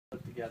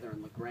together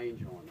in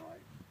LaGrange,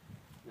 Illinois.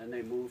 Then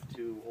they moved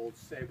to Old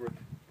Saybrook,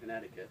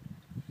 Connecticut.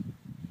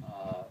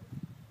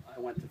 I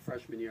went to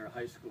freshman year of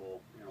high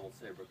school in Old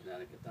Saybrook,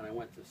 Connecticut. Then I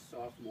went to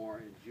sophomore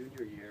and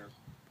junior year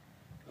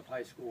of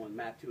high school in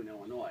Mattoon,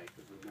 Illinois,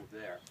 because we moved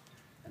there.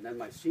 And then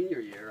my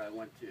senior year, I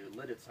went to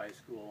Lidditz High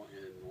School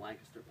in the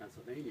Lancaster,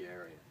 Pennsylvania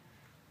area.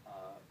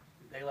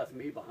 They left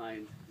me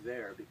behind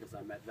there because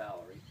I met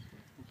Valerie.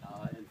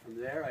 And from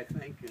there, I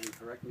think, and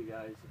correct me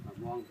guys if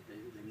I'm wrong, but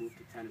they moved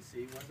to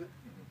Tennessee, was it?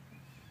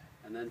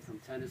 And then from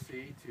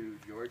Tennessee to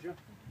Georgia.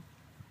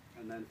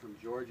 And then from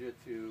Georgia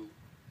to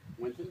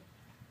Winton?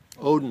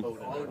 Odin,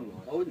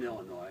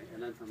 Illinois.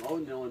 And then from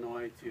Odin,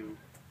 Illinois to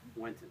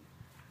Winton,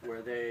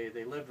 where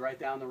they lived right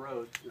down the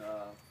road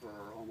for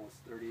almost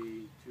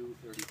 32,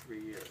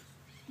 33 years.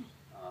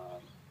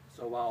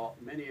 So while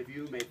many of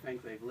you may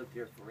think they've lived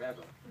here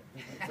forever,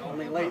 it's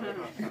only lately,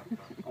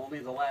 only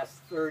the last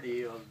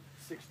 30 of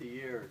 60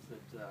 years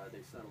that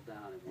they settled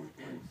down in one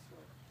place. So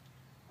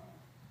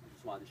I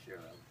just wanted to share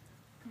that.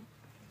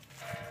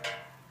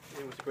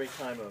 It was a great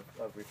time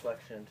of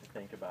reflection to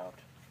think about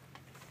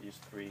these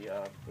three,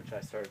 which I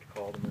started to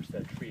call the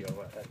Merced Trio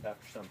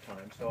after some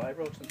time. So I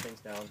wrote some things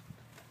down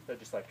that I'd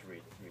just like to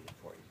read it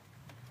for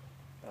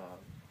you.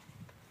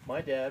 My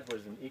dad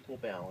was an equal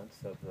balance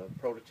of the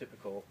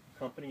prototypical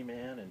company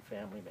man and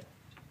family man.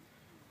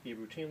 He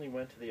routinely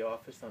went to the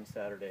office on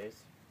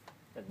Saturdays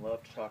and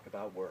loved to talk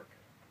about work.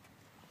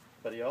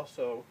 But he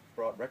also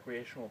brought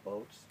recreational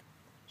boats,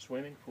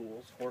 swimming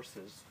pools,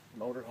 horses,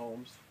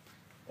 motorhomes,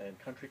 and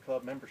country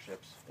club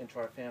memberships into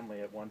our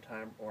family at one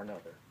time or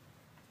another.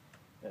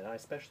 And I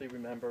especially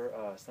remember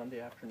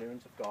Sunday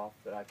afternoons of golf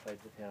that I played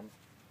with him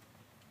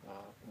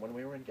when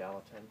we were in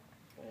Gallatin,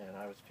 and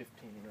I was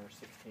 15 or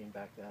 16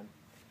 back then.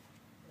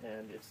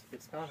 And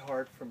it's not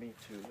hard for me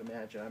to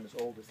imagine, I'm as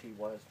old as he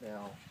was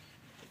now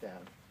then,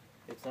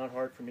 it's not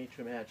hard for me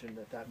to imagine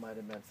that might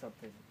have meant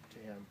something to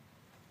him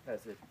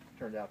as it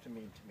turned out to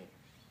mean to me.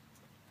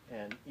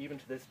 And even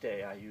to this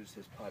day, I use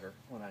his putter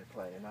when I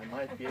play, and I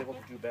might be able to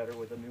do better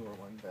with a newer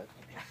one, but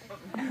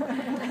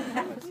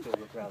I still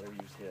would rather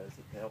use his.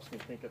 It helps me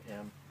think of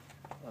him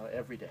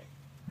every day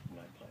when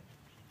I play.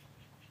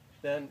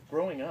 Then,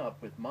 growing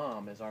up with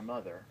Mom as our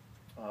mother,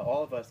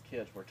 all of us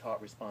kids were taught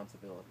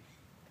responsibility.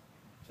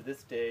 To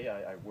this day,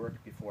 I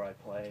work before I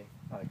play.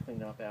 I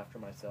clean up after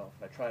myself.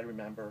 I try to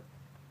remember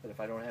that if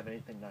I don't have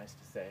anything nice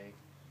to say,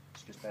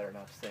 it's just better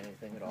not to say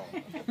anything at all.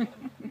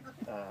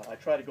 I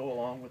try to go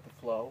along with the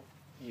flow,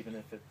 even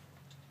if it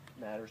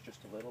matters just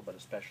a little, but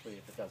especially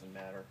if it doesn't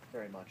matter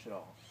very much at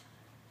all.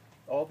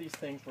 All these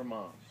things were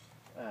Mom,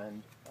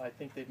 and I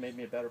think they've made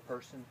me a better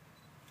person.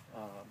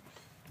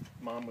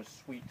 Mom was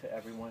sweet to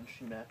everyone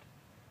she met.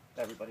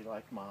 Everybody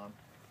liked Mom.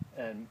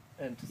 And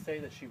to say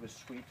that she was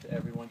sweet to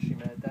everyone she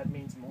met, that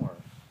means more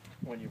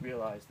when you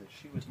realize that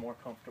she was more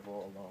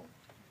comfortable alone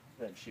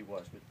than she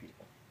was with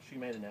people. She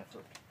made an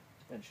effort,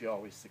 and she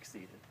always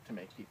succeeded to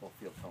make people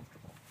feel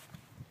comfortable.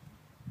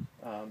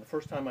 The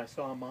first time I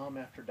saw Mom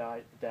after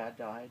Dad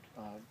died,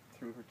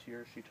 through her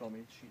tears, she told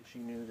me she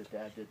knew that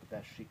Dad did the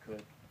best she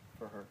could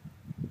for her.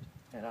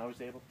 And I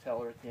was able to tell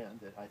her at the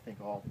end that I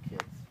think all the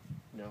kids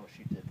know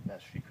she did the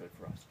best she could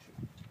for us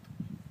too.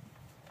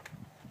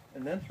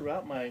 And then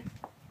throughout my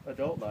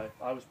adult life,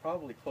 I was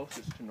probably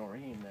closest to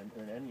Noreen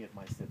than any of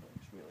my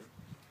siblings, really.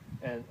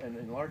 And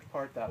in large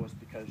part that was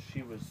because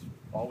she was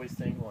always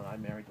single and I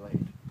married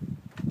late.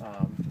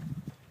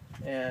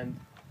 And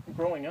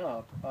growing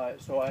up,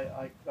 so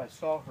I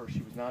saw her.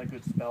 She was not a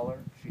good speller.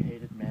 She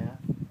hated math.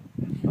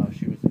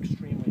 She was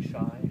extremely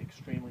shy,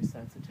 extremely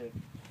sensitive.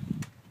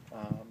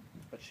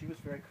 But she was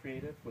very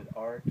creative with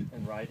art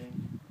and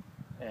writing.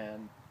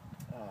 And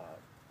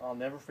I'll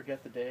never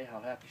forget the day how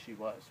happy she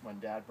was when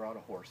Dad brought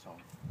a horse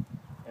home.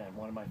 And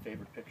one of my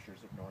favorite pictures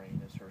of Noreen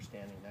is her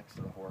standing next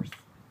to the horse,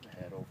 the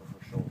head over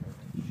her shoulder,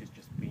 and she's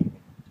just beaming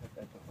at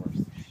the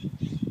horse.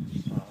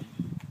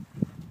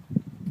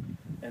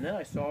 And then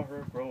I saw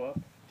her grow up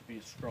to be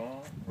a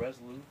strong,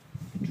 resolute,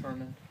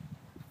 determined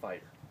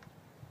fighter,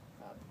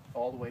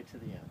 all the way to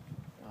the end.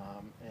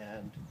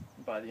 And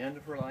by the end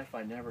of her life,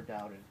 I never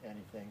doubted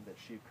anything that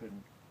she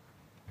couldn't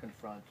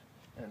confront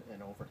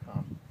and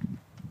overcome.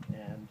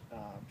 And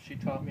she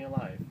taught me a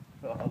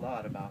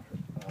lot about her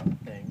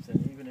things,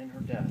 and even in her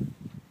death,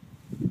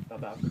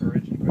 about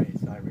courage and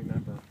grace. I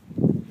remember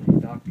the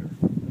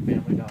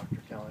family doctor,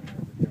 telling her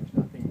that there was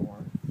nothing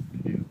more to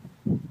do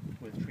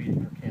with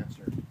treating her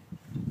cancer.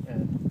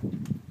 And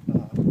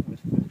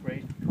with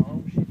great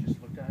calm, she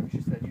just looked at me.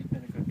 She said, "You've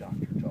been a good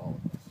doctor to all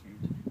of us.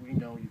 We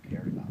know you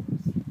cared about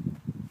us."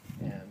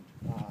 And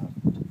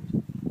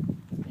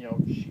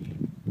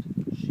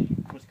she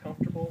was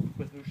comfortable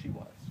with who she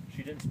was.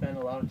 She didn't spend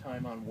a lot of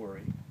time on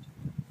worry.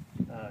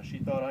 She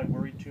thought I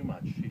worried too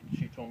much.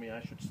 She told me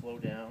I should slow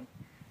down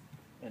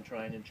and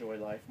try and enjoy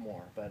life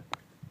more. But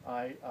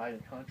I,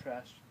 in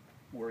contrast,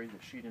 worried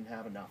that she didn't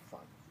have enough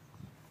fun.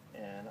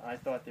 And I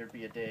thought there'd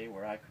be a day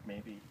where I could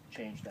maybe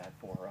change that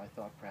for her. I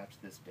thought perhaps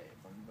this day,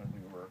 when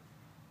we were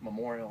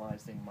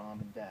memorializing Mom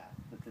and Dad,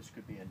 that this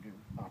could be a new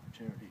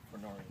opportunity for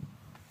Noreen.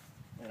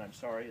 and I'm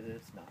sorry that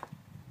it's not.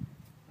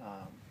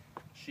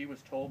 She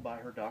was told by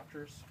her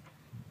doctors,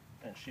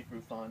 and she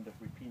grew fond of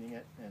repeating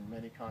it in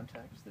many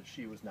contexts, that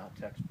she was not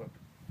textbook.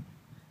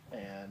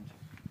 And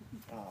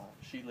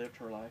she lived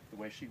her life the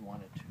way she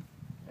wanted to,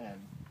 and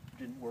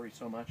didn't worry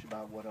so much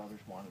about what others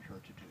wanted her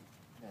to do.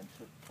 And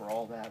for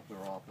all that,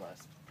 we're all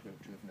blessed to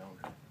have known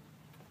her.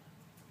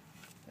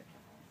 Thank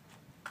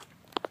you.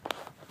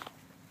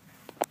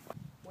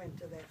 Went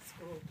to that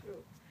school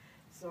too,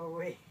 so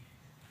we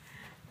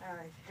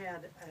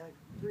had a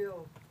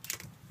real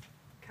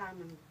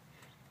common,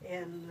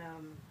 and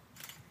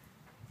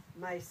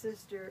my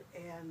sister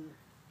and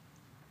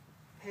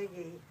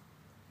Peggy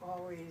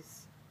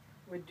always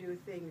would do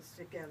things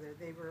together.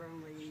 They were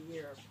only a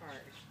year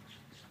apart,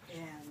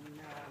 and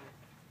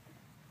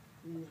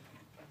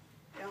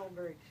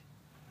Albert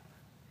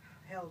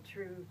held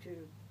true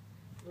to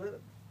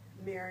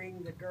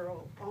marrying the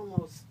girl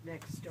almost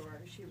next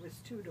door. She was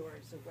 2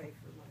 doors away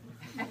from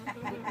him.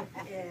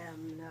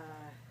 And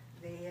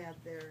they had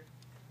their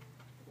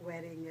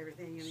wedding,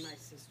 everything, and my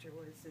sister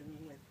was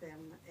in with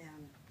them,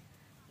 and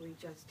we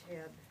just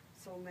had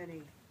so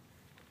many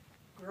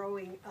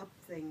growing up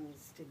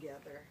things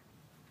together.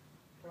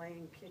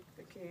 Playing kick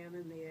the can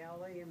in the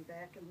alley and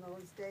back in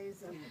those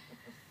days, and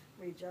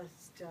we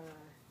just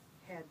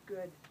had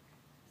good,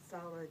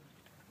 solid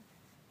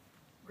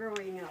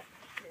growing up.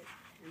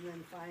 And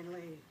then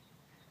finally,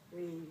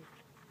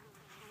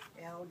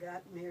 Al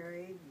got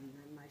married, and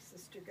then my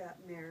sister got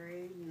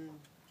married, and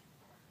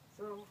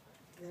so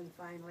then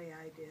finally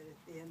I did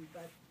at the end.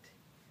 But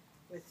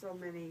with so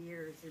many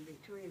years in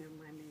between them,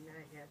 I mean,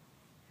 I had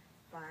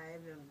 5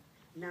 and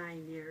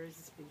 9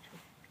 years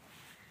between.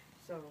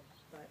 So,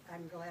 but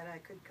I'm glad I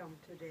could come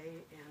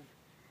today and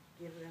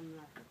give them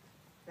the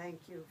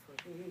thank you for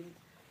being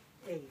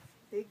a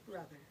big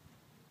brother,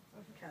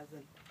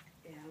 cousin,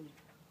 and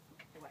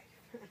wife.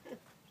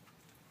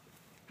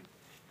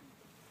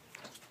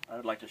 I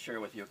would like to share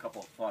with you a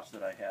couple of thoughts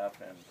that I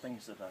have and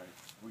things that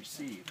I've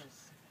received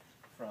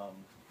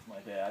from my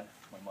dad,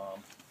 my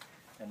mom,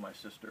 and my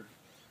sister.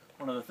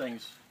 One of the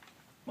things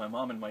my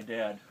mom and my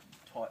dad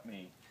taught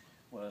me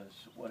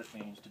was what it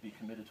means to be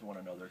committed to one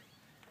another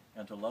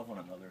and to love one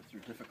another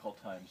through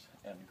difficult times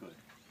and good.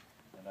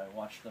 And I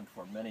watched them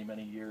for many,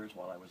 many years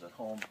while I was at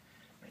home,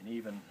 and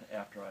even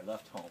after I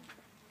left home.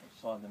 I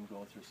saw them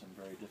go through some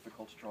very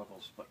difficult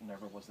struggles, but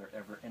never was there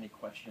ever any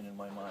question in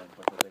my mind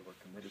whether they were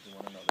committed to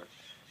one another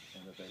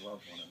and that they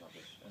loved one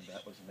another. And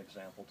that was an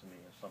example to me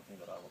of something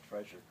that I will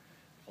treasure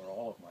for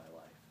all of my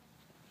life.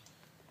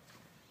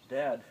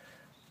 Dad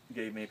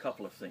gave me a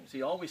couple of things. I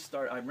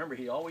remember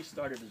he always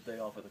started his day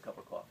off with a cup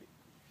of coffee.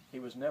 He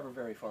was never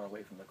very far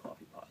away from the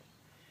coffee pot.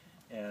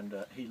 And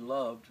he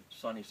loved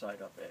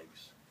sunny-side-up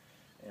eggs.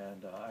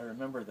 And I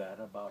remember that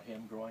about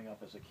him growing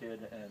up as a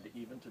kid, and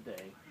even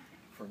today,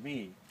 for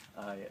me,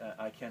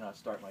 I cannot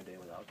start my day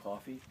without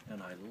coffee,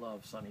 and I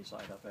love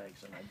sunny-side-up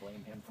eggs, and I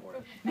blame him for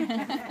it.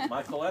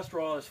 My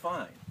cholesterol is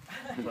fine,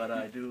 but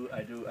I do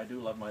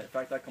love my. In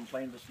fact, I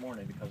complained this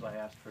morning because I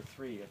asked for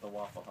 3 at the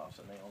Waffle House,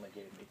 and they only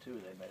gave me 2.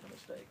 They made a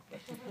mistake,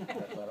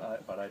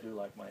 but I do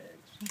like my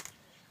eggs.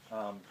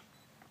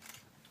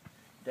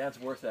 Dad's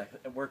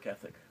work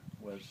ethic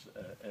was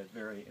a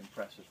very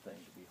impressive thing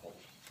to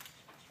behold.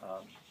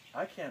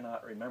 I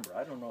cannot remember,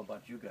 I don't know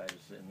about you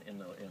guys in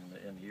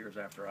the years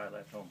after I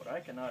left home, but I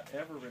cannot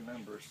ever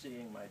remember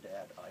seeing my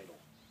dad idle.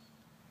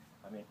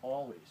 I mean,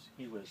 always.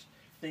 He was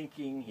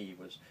thinking, he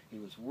was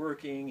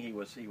working, he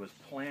was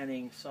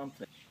planning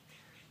something.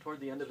 Toward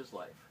the end of his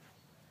life,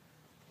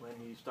 when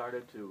he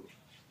started to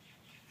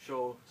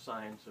show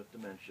signs of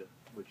dementia,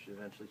 which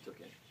eventually took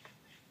him,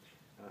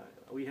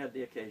 we had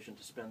the occasion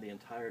to spend the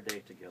entire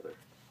day together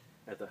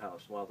at the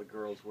house while the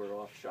girls were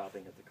off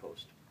shopping at the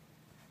coast.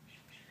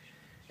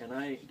 And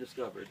I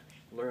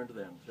learned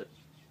then that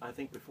I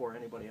think before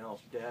anybody else,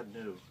 Dad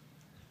knew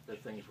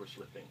that things were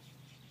slipping.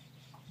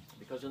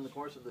 Because in the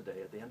course of the day,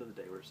 at the end of the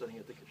day, we were sitting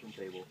at the kitchen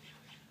table.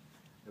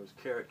 There was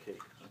carrot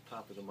cake on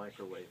top of the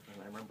microwave.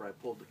 And I remember I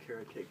pulled the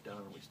carrot cake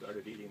down and we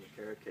started eating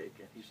the carrot cake.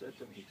 And he said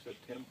to me,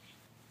 Tim,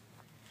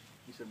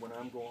 he said, when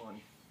I'm gone,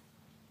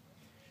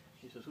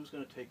 he says, who's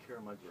going to take care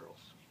of my girls?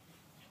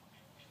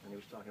 And he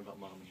was talking about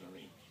Mom and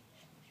Noreen.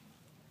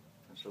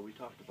 And so we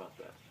talked about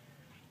that.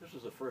 This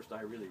was the first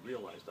I really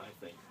realized, I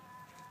think,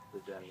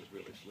 that Dad was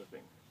really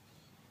slipping.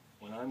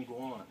 When I'm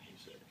gone, he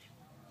said,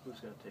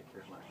 who's going to take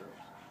care of my girls?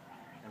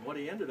 And what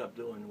he ended up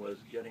doing was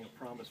getting a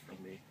promise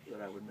from me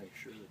that I would make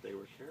sure that they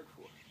were cared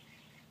for.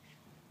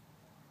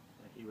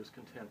 And he was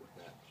content with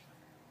that.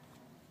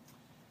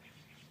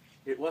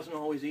 It wasn't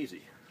always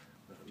easy,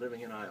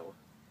 living in Iowa,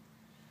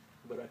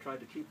 but I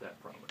tried to keep that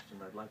promise,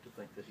 and I'd like to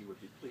think that he would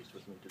be pleased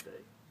with me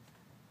today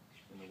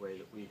in the way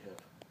that we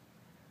have,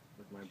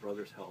 with my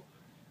brother's help,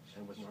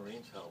 and with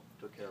Noreen's help,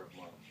 took care of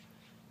Mom,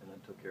 and then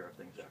took care of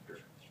things after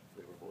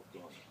they were both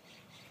gone.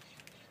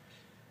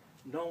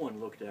 No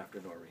one looked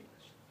after Noreen,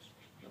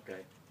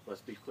 okay?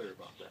 Let's be clear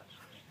about that.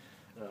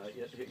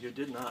 You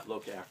did not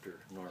look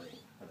after Noreen.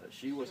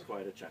 She was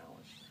quite a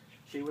challenge.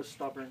 She was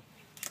stubborn,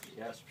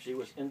 yes, she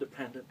was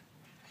independent,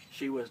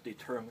 She was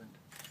determined.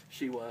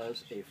 She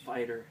was a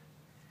fighter.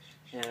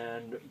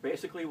 And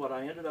basically what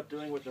I ended up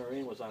doing with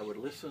Noreen was I would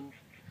listen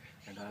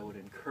and I would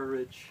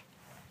encourage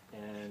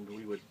and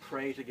we would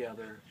pray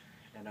together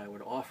and I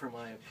would offer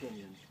my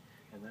opinion,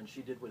 and then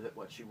she did with it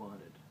what she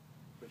wanted.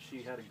 But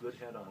she had a good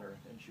head on her,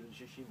 and she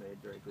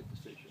made very good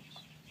decisions.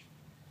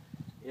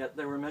 Yet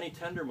there were many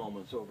tender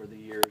moments over the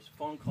years.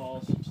 Phone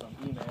calls, some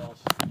emails,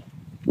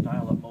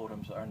 dial-up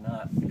modems are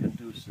not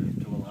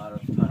conducive to a lot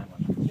of time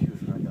on the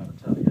computer, I gotta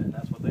tell you, and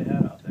that's what they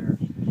had out there.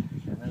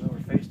 And then there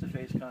were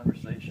face-to-face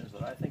conversations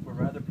that I think were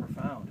rather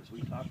profound as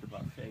we talked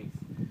about faith,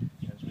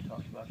 as we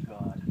talked about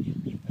God,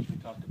 as we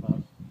talked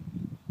about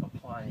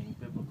applying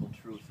biblical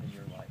truth in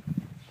your life.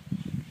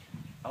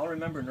 I'll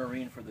remember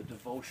Noreen for the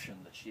devotion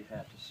that she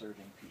had to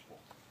serving people.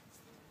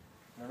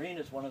 Noreen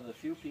is one of the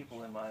few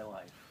people in my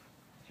life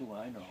who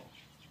I know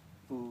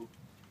who,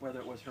 whether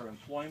it was her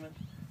employment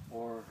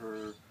or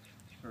her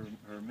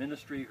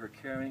ministry, her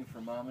caring for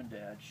mom and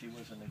dad, she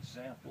was an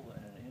example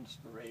and an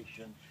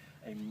inspiration,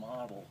 a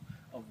model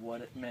of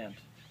what it meant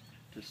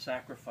to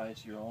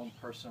sacrifice your own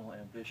personal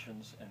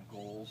ambitions and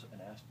goals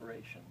and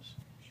aspirations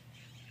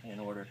in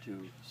order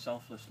to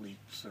selflessly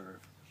serve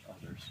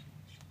others.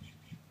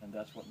 And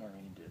that's what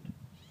Noreen did,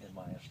 in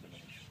my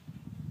estimation,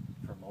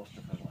 for most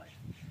of her life.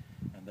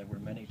 And there were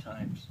many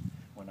times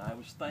when I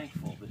was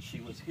thankful that she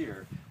was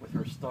here with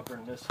her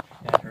stubbornness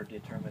and her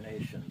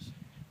determinations,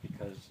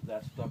 because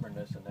that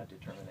stubbornness and that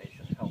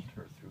determination helped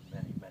her through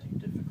many, many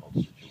difficult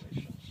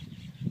situations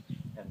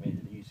and made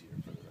it easier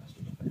for the rest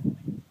of the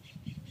family.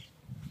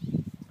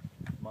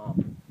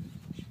 Mom.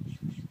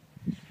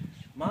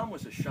 Mom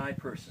was a shy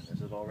person, as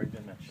has already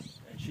been mentioned,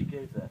 and she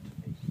gave that to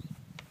me.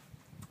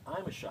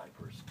 I'm a shy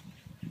person.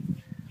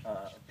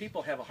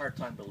 People have a hard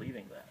time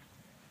believing that,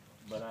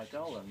 but I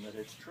tell them that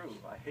it's true.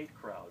 I hate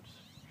crowds.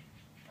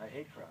 I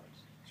hate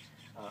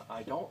crowds.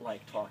 I don't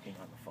like talking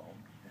on the phone,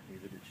 and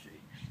neither did she.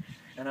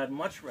 And I'd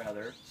much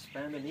rather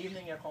spend an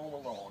evening at home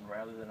alone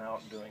rather than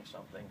out doing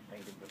something,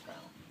 painting the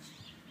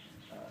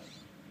town.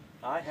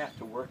 I have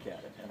to work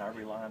at it, and I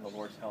rely on the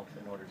Lord's help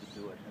in order to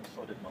do it, and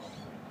so did Mom.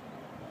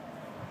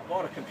 I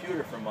bought a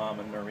computer for Mom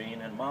and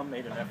Noreen, and Mom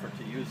made an effort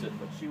to use it,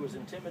 but she was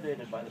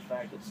intimidated by the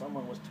fact that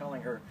someone was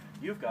telling her,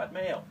 "You've got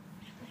mail."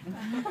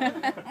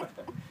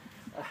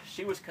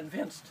 She was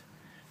convinced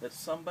that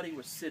somebody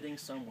was sitting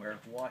somewhere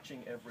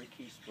watching every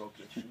keystroke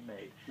that she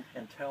made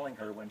and telling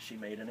her when she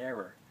made an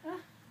error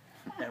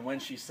and when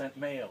she sent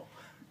mail.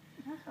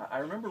 I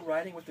remember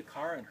riding with the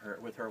car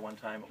with her one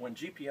time when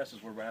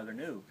GPSs were rather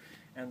new,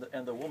 and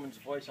the woman's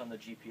voice on the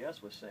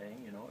GPS was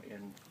saying, you know,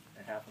 in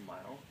a half a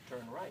mile,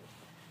 turn right.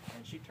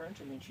 And she turned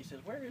to me and she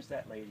says, "Where is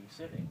that lady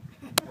sitting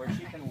where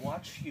she can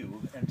watch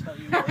you and tell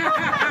you where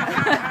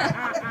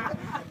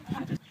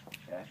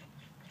Okay?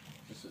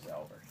 This is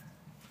Albert.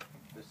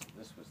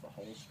 This was the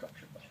whole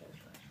structure of the whole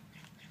thing.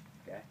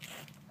 Okay?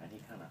 And he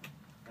kind of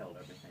held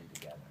everything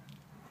together.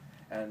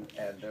 And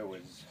there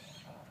was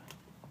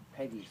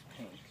Peggy's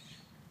pink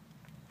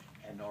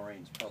and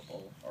Noreen's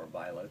purple or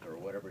violet or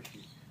whatever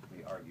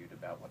we argued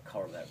about what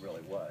color that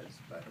really was,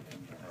 but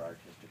in her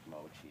artistic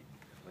mode she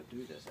would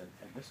do this.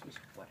 And this was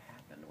what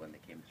happened when they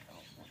came to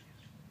California.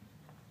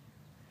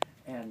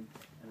 And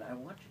I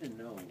want you to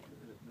know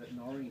that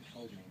Noreen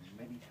told me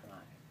many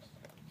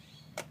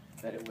times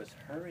that it was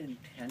her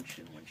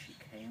intention when she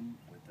came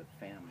with the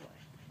family,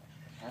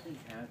 having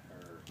had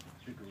her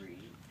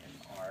degree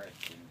in art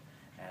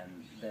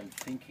and then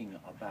thinking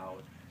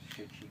about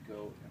should she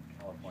go to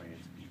California,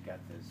 you got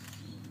this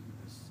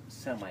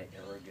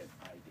semi-arrogant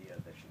idea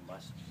that you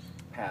must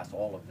pass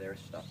all of their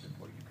stuff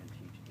before you can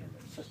teach in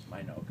their system.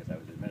 I know because I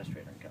was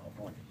administrator in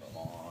California for a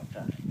long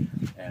time.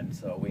 And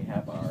so we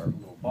have our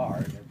little bar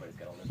and everybody's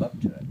got to live up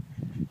to it.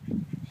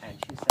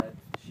 And she said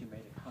she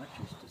made a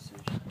conscious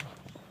decision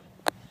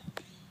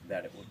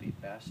that it would be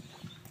best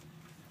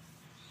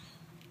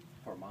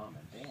for Mom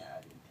and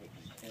Dad in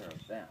taking care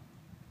of them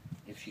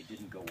if she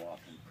didn't go off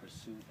and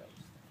pursue those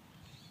things.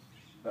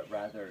 But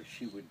rather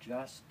she would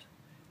just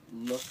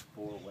look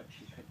for what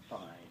she could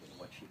find and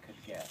what she could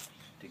get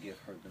to give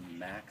her the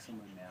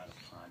maximum amount of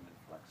time and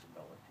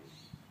flexibility.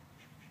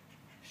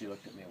 She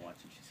looked at me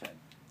once and she said,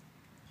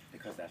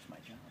 "Because that's my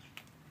job,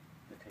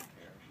 to take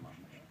care of Mom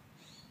and Dad."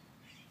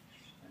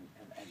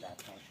 And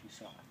that's how she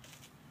saw it.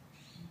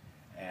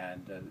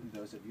 And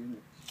those of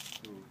you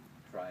who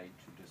tried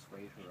to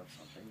dissuade her of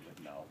something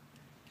would know,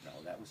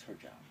 no, that was her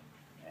job.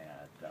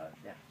 And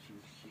yeah,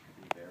 she could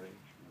be very,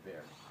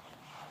 very.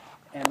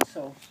 And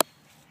so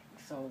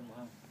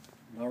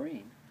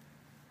Noreen,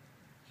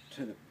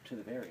 to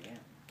the very end,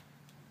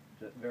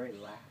 the very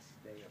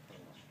last day of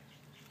her life,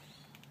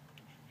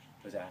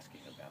 was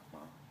asking about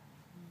Mom.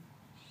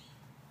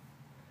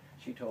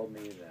 She told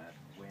me that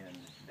when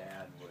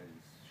Dad was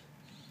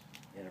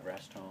in a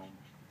rest home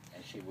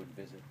and she would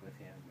visit with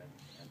him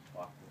and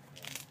talk with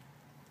him,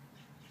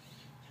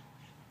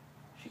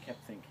 she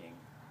kept thinking,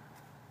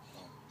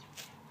 oh,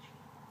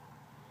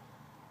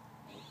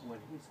 when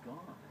he's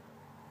gone,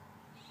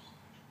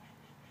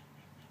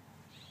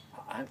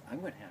 I'm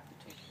going to have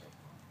to take care of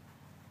Mom.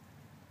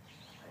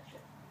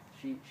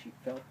 She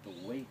felt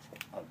the weight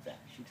of that.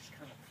 She just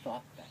kind of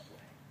thought that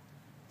way.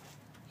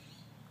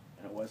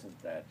 And it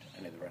wasn't that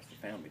any of the rest of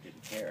the family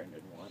didn't care and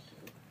didn't want to.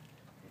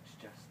 It's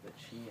just that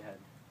she had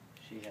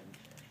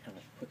kind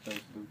of put those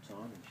boots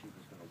on and she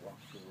was going to walk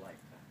through life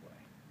that way.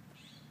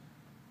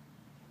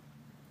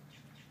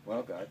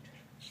 Well, God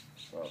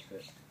saw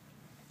fit to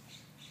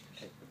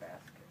take the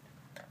basket.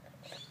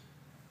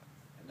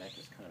 And that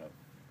just kind of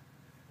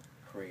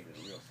created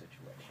a real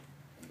situation.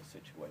 And the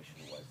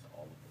situation was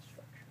all of the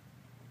structure.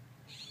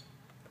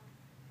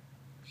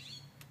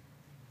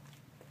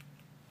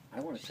 I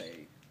want to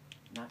say,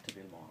 not to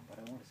be long, but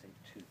I want to say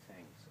two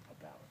things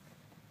about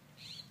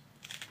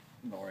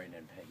Noreen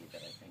and Peggy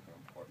that I think are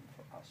important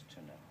for us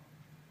to know.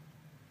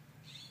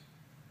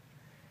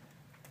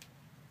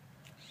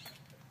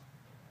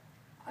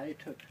 I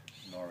took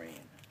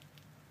Noreen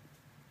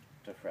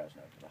to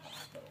Fresno, to the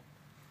hospital,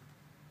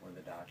 when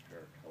the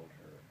doctor told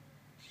her,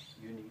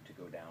 you need to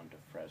go down to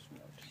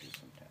Fresno to do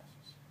some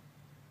tests.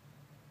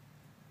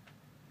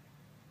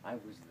 I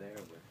was there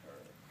with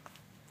her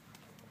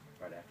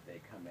right after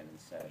they come in and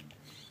said,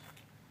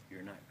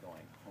 you're not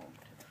going home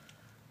today.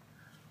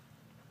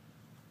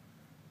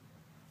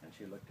 And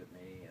she looked at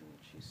me and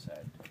she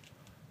said,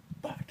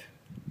 but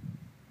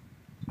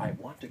I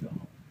want to go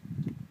home.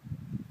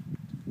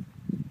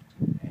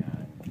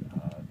 And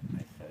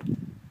I said,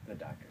 the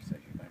doctor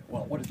says you're going to,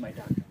 well, what does my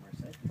doctor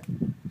say?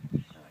 And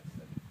I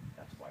said,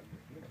 that's why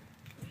you're here.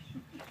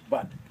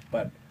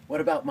 But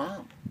what about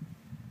Mom?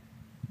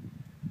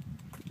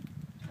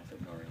 I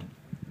said, Noreen,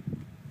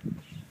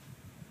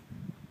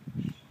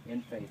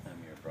 in faith,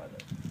 I'm your brother.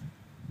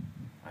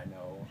 I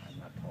know I'm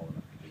not tall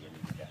enough to be in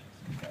these guys,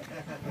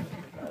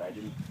 but I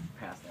didn't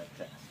pass that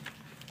test.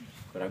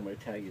 But I'm going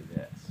to tell you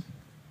this.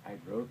 I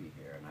drove you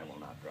here, and I will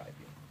not drive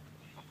you.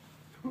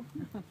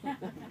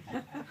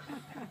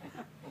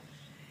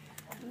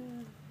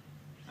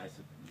 I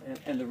said,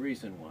 and the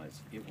reason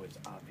was, it was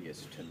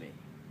obvious to me,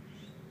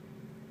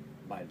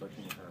 by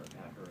looking at her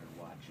and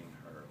watching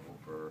her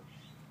over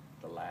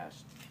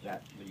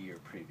the year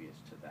previous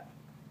to that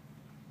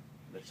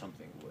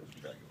something was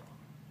very wrong.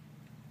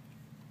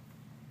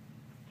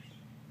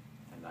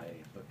 And I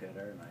looked at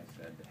her and I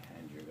said,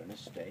 and you're going to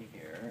stay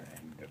here,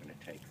 and they're going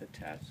to take the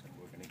test, and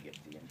we're going to get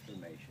the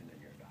information,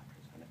 and your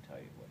doctor's going to tell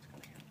you what's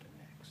going to happen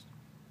next.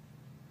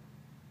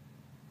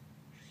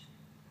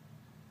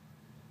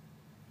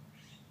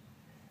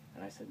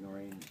 And I said,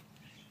 Noreen,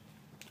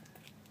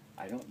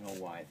 I don't know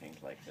why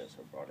things like this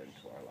are brought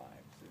into our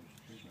lives.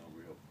 There's no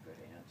real good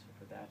answer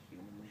for that,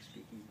 humanly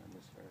speaking, on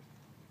this earth.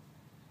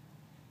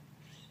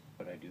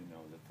 But I do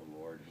know that the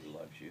Lord who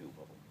loves you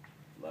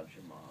loves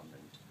your mom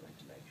and is going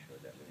to make sure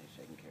that everything's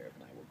taken care of,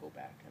 and I will go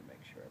back and make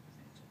sure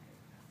everything's okay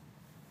with that.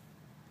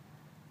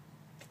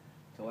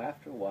 So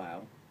after a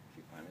while,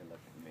 she finally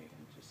looked at me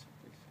and just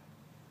simply said,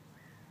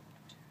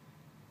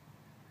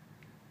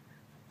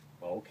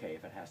 well, okay,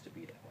 if it has to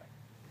be that way.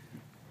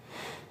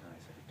 And I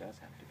said, it does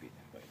have to be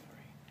that way,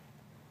 Noreen.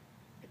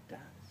 It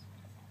does.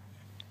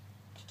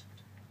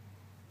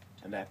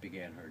 And that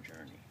began her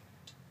journey.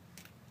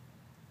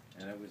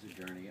 And it was a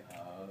journey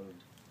of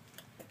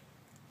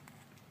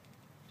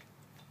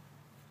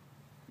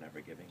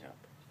never giving up.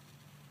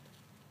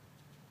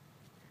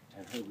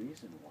 And her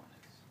reason was,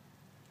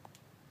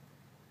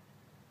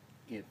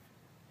 if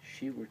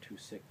she were too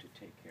sick to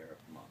take care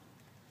of Mom,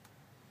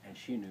 and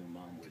she knew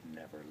Mom would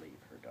never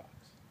leave her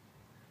dogs,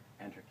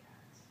 and her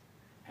cats,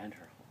 and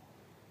her home,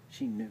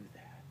 she knew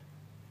that,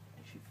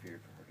 and she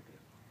feared for